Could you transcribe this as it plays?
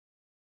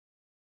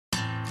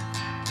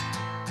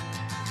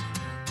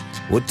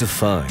What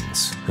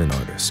defines an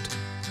artist?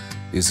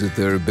 Is it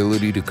their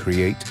ability to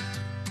create,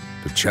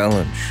 to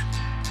challenge,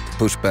 to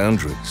push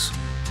boundaries?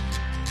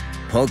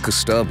 Paul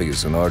Kostabi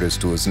is an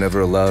artist who has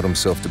never allowed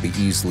himself to be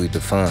easily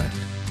defined.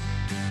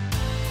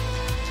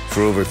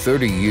 For over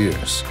 30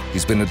 years,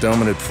 he's been a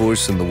dominant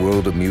force in the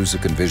world of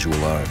music and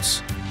visual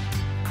arts,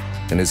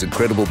 and his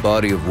incredible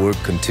body of work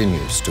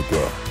continues to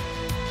grow.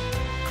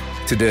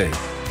 Today,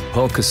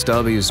 Paul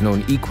Kostabi is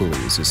known equally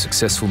as a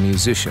successful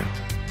musician,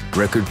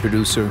 record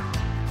producer,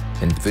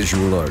 and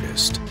visual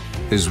artist.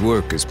 His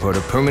work is part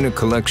of permanent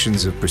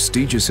collections of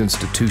prestigious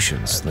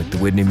institutions like the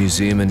Whitney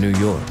Museum in New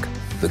York,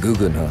 the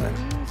Guggenheim,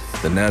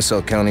 the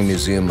Nassau County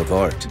Museum of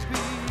Art,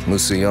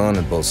 Museum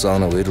in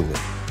Bolzano, Italy,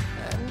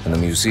 and the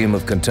Museum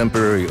of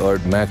Contemporary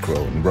Art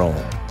Macro in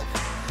Rome.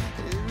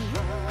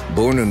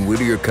 Born in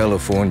Whittier,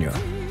 California,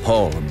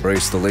 Paul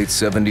embraced the late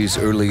 70s,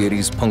 early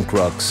 80s punk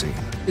rock scene.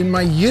 In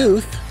my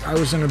youth, I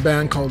was in a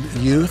band called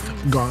Youth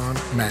Gone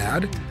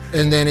Mad.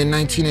 And then in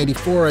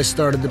 1984, I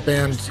started the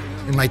band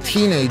in my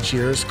teenage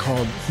years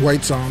called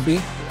White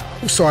Zombie.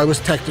 So I was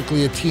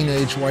technically a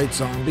teenage white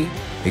zombie.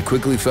 He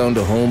quickly found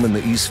a home in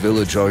the East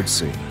Village art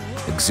scene,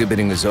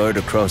 exhibiting his art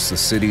across the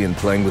city and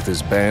playing with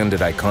his band at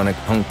iconic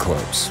punk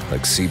clubs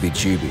like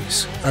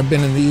CBGB's. I've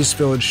been in the East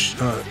Village,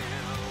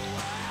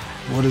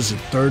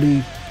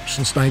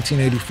 since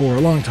 1984,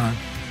 a long time.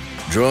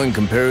 Drawing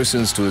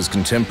comparisons to his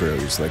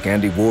contemporaries like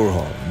Andy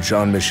Warhol and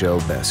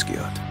Jean-Michel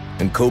Basquiat,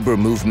 and Cobra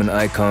movement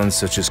icons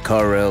such as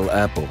Karel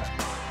Appel,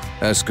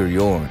 Asger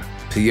Jorn,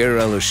 Pierre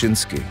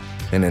Alushinsky,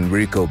 and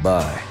Enrico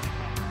Bai.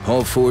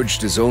 Paul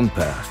forged his own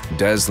path,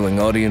 dazzling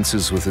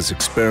audiences with his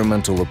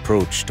experimental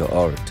approach to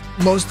art.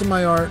 Most of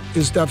my art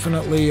is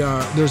definitely,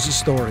 there's a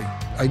story.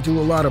 I do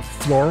a lot of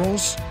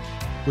florals,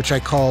 which I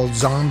call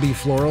zombie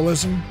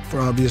floralism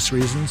for obvious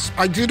reasons.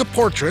 I do the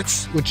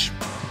portraits, which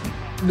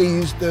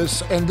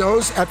this, and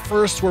those at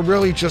first were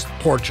really just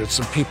portraits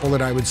of people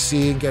that I would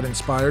see and get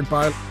inspired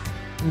by.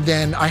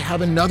 Then I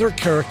have another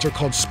character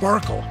called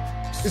Sparkle.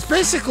 It's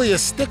basically a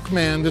stick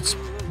man that's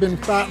been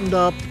fattened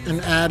up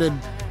and added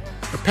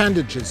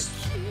appendages.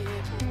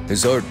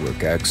 His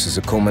artwork acts as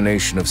a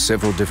culmination of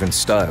several different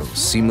styles,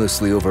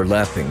 seamlessly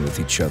overlapping with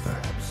each other.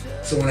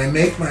 So when I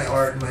make my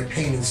art and my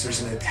paintings,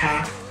 there's an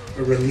attack,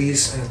 a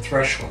release, and a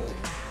threshold.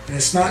 And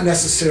it's not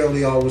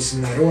necessarily always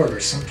in that order.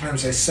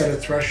 Sometimes I set a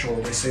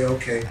threshold. I say,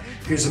 okay,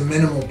 here's a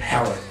minimal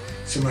palette.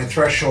 So my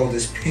threshold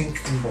is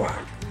pink and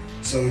black.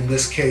 So in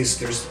this case,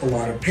 there's a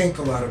lot of pink,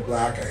 a lot of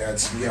black, I add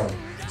some yellow.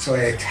 So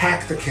I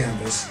attack the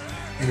canvas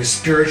in a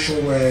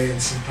spiritual way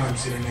and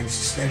sometimes in an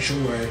existential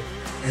way.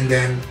 And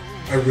then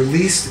I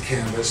release the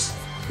canvas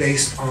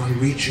based on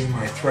reaching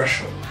my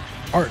threshold.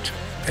 Art,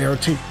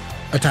 A-R-T,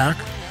 attack,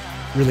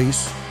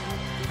 release,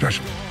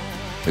 threshold.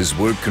 His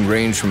work can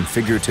range from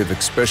figurative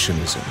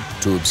expressionism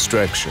to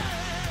abstraction.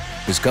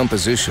 His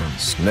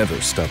compositions never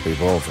stop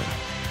evolving.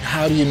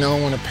 How do you know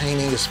when a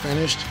painting is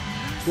finished?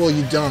 Well,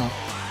 you don't.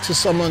 To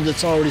someone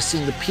that's already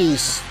seen the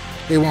piece,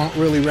 they won't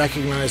really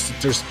recognize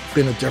that there's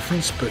been a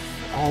difference, but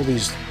all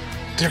these,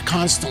 they're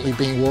constantly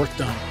being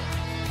worked on.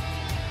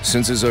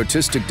 Since his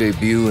artistic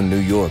debut in New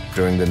York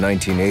during the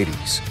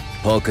 1980s,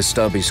 Paul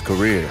Kostabi's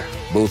career,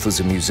 both as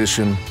a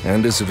musician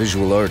and as a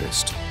visual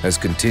artist, has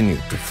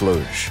continued to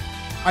flourish.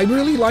 I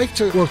really like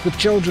to work with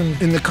children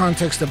in the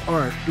context of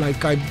art.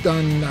 Like I've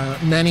done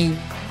many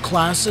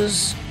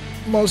classes,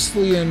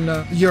 mostly in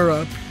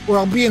Europe, where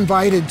I'll be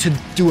invited to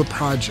do a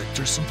project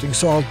or something.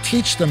 So I'll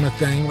teach them a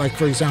thing, like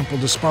for example,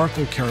 the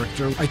sparkle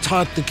character. I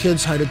taught the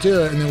kids how to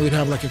do it, and then we'd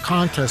have like a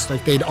contest,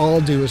 like they'd all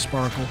do a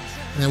sparkle,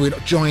 and then we'd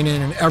join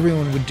in and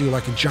everyone would do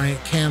like a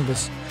giant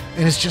canvas.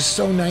 And it's just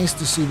so nice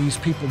to see these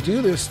people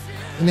do this.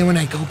 And then when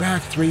I go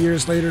back 3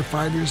 years later,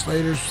 5 years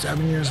later,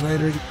 7 years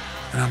later,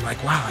 and I'm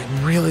like, wow, I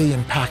really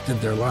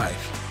impacted their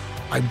life.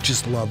 I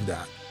just love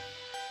that.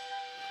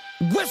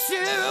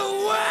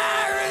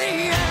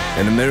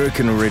 An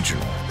American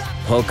original,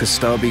 Paul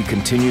Kostabi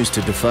continues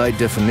to defy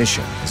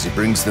definition as he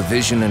brings the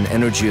vision and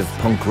energy of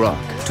punk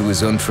rock to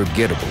his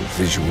unforgettable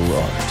visual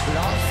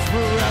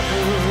art.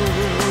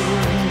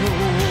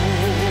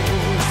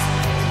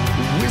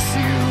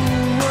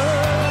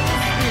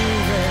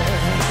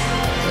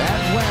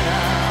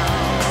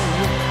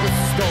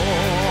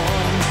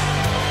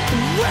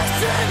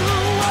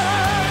 Western